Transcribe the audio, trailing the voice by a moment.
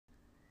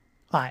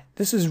Hi,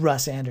 this is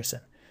Russ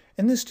Anderson.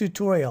 In this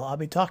tutorial, I'll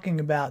be talking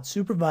about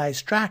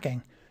supervised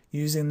tracking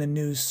using the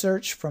new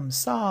Search from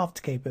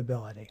Solved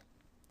capability.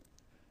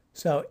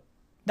 So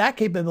that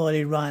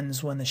capability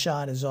runs when the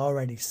shot is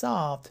already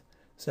solved.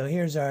 So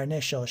here's our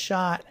initial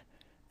shot,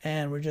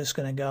 and we're just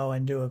going to go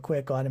and do a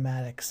quick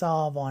automatic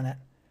solve on it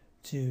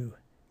to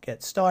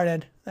get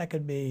started. That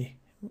could be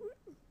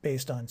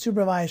based on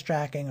supervised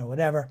tracking or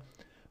whatever,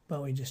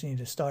 but we just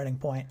need a starting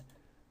point.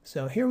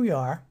 So here we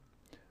are.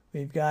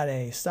 We've got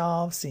a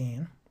solved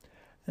scene.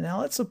 And now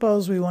let's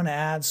suppose we want to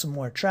add some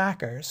more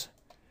trackers.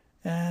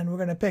 And we're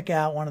going to pick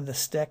out one of the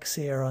sticks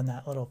here on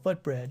that little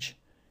footbridge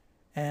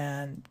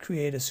and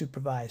create a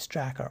supervised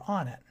tracker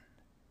on it.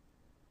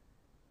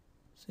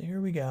 So here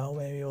we go.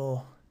 Maybe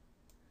we'll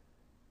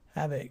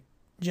have it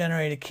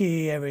generate a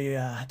key every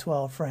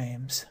 12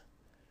 frames.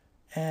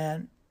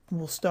 And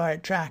we'll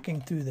start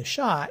tracking through the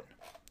shot.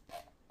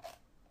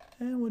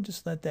 And we'll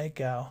just let that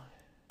go.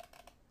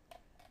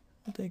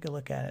 We'll take a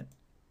look at it.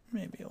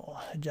 Maybe we'll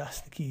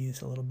adjust the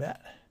keys a little bit.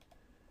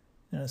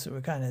 Notice that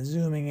we're kind of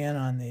zooming in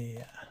on the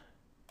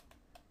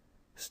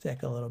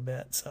stick a little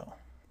bit, so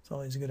it's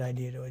always a good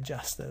idea to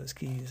adjust those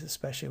keys,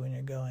 especially when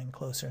you're going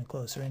closer and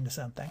closer into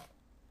something.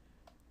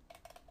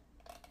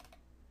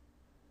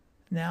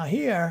 Now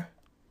here,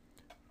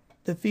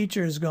 the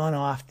feature has gone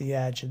off the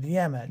edge of the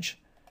image,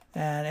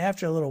 and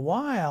after a little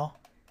while,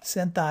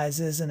 Synthesize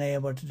isn't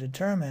able to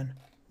determine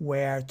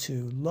where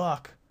to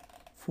look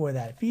for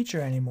that feature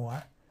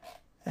anymore.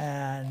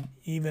 And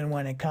even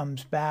when it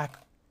comes back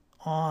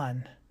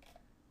on,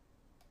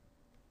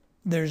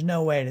 there's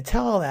no way to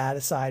tell that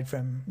aside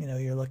from,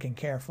 you're looking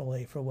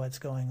carefully for what's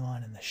going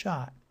on in the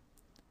shot.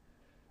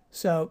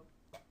 So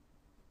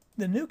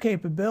the new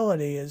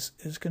capability is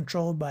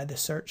controlled by the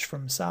Search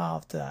from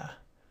Solved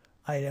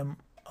item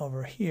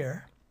over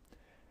here.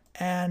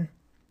 And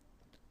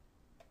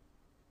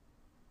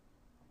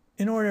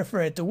in order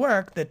for it to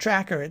work, the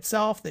tracker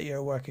itself that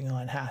you're working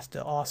on has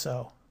to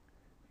also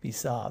be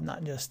solved,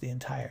 not just the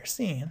entire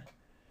scene.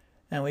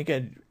 And we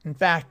could, in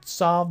fact,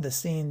 solve the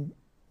scene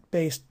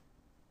based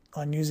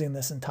on using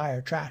this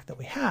entire track that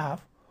we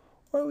have,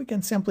 or we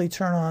can simply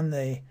turn on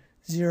the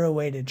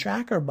zero-weighted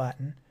tracker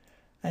button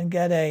and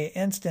get an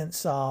instant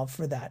solve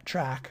for that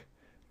track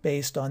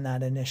based on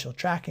that initial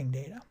tracking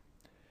data.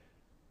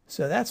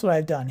 So that's what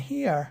I've done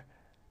here,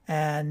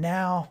 and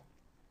now,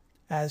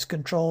 as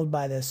controlled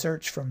by the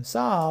Search from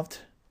Solved,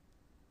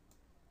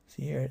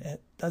 see here,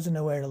 it doesn't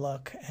know where to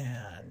look,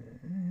 and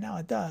now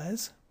it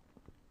does.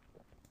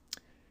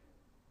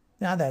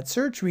 Now that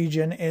search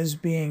region is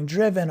being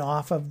driven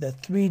off of the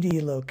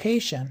 3D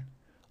location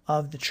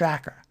of the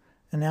tracker.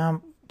 And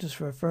now, just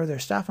for further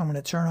stuff, I'm going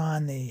to turn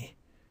on the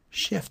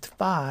Shift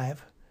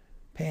 5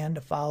 pan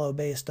to follow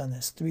based on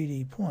this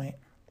 3D point.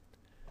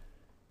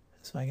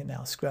 So I can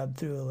now scrub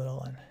through a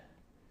little and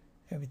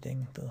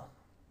everything, the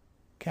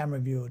camera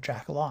view will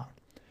track along.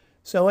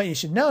 So what you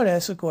should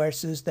notice, of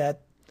course, is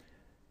that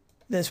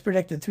this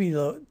predicted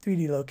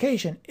 3D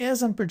location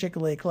isn't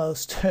particularly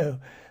close to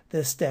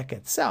the stick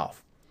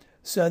itself.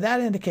 So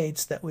that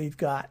indicates that we've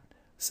got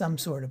some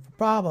sort of a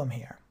problem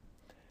here.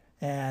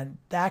 And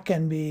that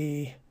can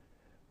be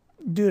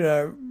due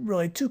to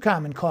really two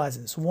common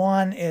causes.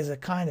 One is a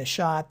kind of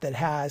shot that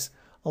has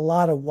a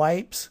lot of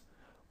wipes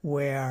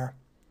where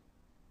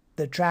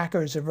the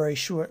trackers are very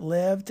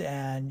short-lived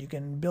and you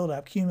can build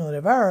up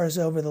cumulative errors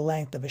over the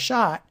length of a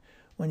shot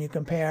when you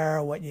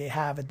compare what you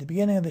have at the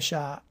beginning of the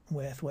shot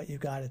with what you've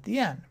got at the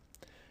end.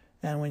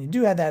 And when you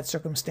do have that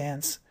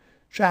circumstance,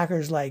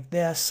 trackers like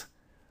this,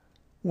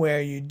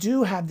 where you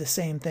do have the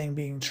same thing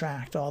being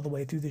tracked all the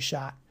way through the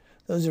shot,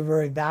 those are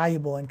very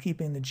valuable in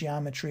keeping the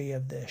geometry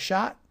of the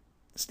shot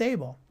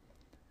stable.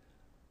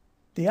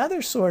 The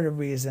other sort of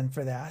reason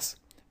for this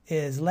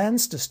is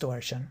lens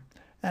distortion.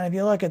 And if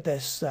you look at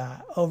this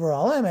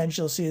overall image,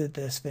 you'll see that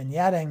this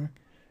vignetting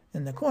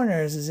in the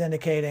corners is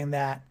indicating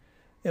that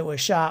it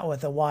was shot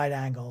with a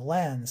wide-angle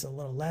lens, a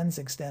little lens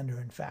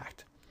extender, in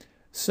fact.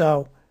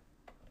 So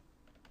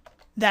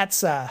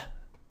that's the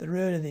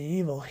root of the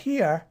evil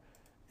here,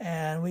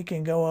 and we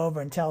can go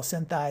over and tell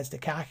Synthesize to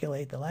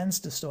calculate the lens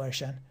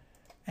distortion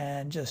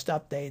and just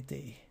update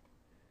the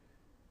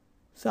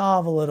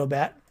solve a little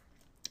bit.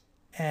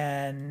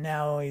 And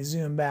now we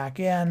zoom back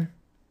in,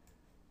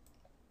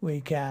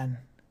 we can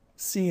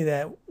see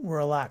that we're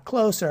a lot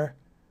closer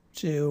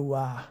to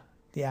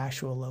the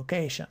actual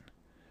location.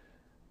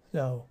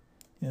 So,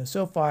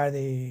 so far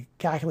the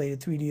calculated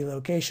 3D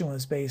location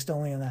was based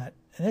only on that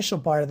initial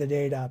part of the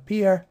data up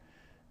here.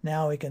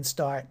 Now we can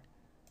start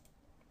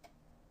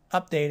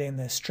updating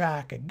this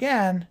track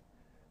again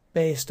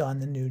based on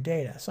the new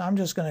data. So I'm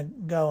just going to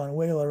go and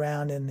wiggle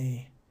around in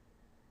the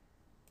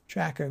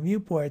tracker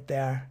viewport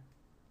there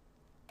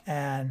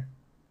and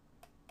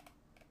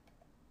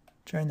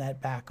turn that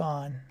back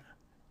on.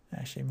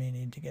 Actually, may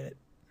need to get it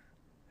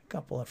a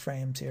couple of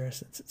frames here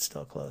since it's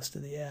still close to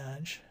the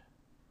edge.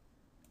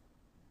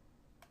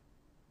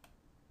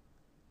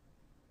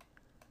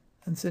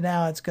 And so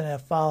now it's going to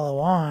follow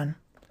on.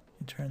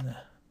 You turn the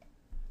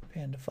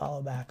pan to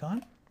follow back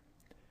on.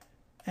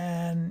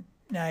 And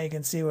now you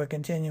can see we're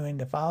continuing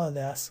to follow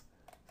this.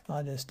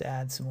 I'll just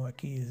add some more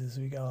keys as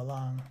we go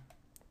along.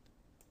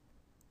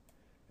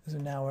 So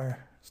now we're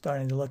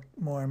starting to look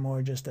more and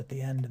more just at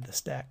the end of the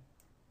stick.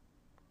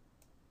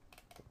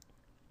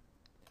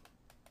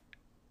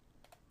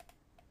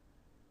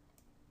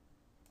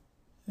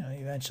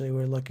 Eventually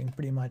we're looking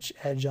pretty much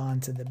edge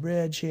on to the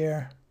bridge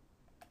here.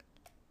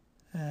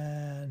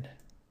 And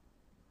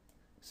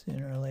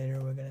sooner or later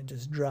we're going to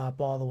just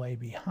drop all the way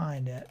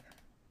behind it.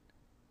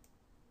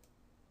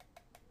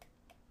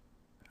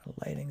 Our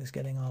lighting is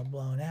getting all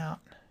blown out.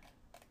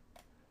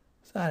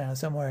 So I don't know,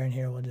 somewhere in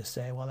here we'll just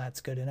say, well,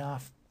 that's good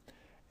enough.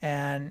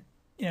 And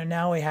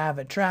now we have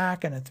a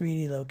track and a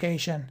 3D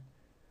location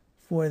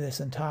for this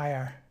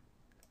entire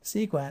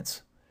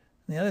sequence.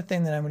 And the other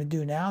thing that I'm going to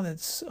do now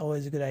that's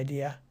always a good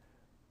idea,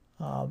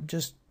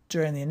 just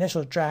during the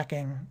initial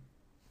tracking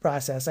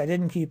process, I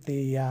didn't keep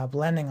the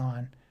blending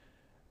on,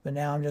 but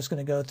now I'm just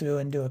going to go through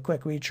and do a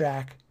quick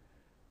retrack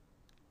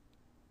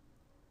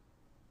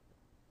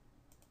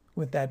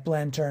with that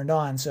blend turned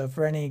on. So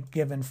for any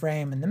given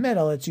frame in the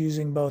middle, it's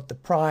using both the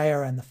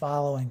prior and the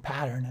following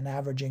pattern and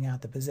averaging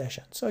out the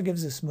position. So it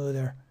gives a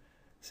smoother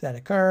set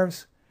of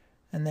curves.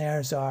 And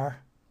there's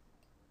our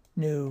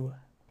new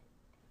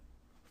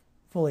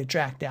fully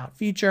tracked out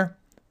feature.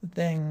 The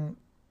thing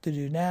to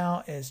do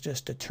now is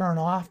just to turn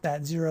off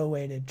that zero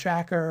weighted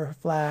tracker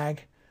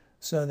flag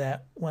so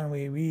that when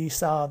we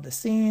resolve the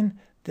scene,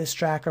 this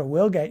tracker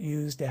will get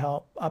used to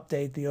help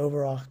update the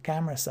overall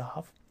camera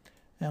solve.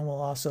 And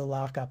we'll also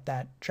lock up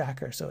that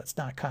tracker so it's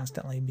not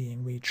constantly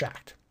being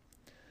retracked.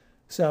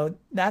 So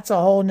that's a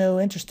whole new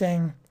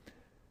interesting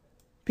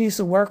piece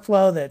of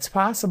workflow that's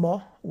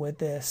possible with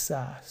this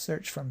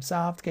search from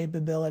solved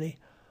capability.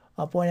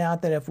 I'll point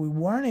out that if we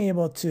weren't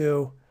able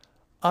to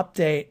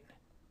update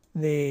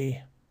the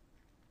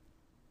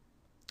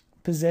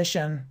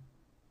position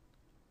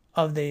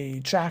of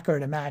the tracker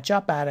to match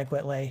up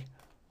adequately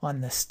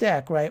on the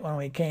stick right when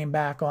we came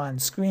back on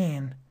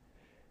screen,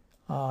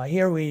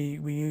 here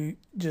we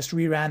just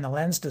reran the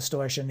lens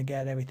distortion to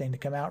get everything to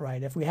come out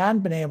right. If we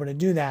hadn't been able to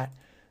do that,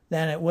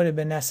 then it would have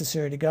been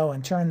necessary to go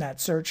and turn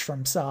that search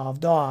from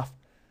solved off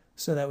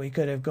so that we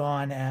could have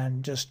gone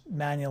and just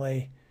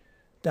manually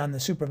done the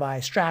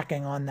supervised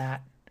tracking on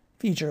that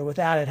feature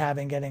without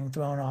it getting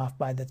thrown off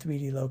by the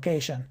 3D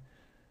location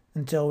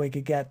until we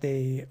could get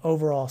the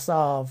overall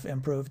solve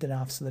improved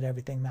enough so that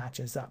everything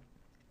matches up.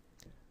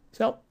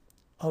 So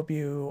hope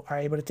you are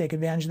able to take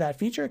advantage of that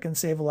feature. It can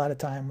save a lot of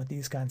time with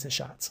these kinds of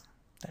shots.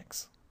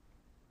 Thanks.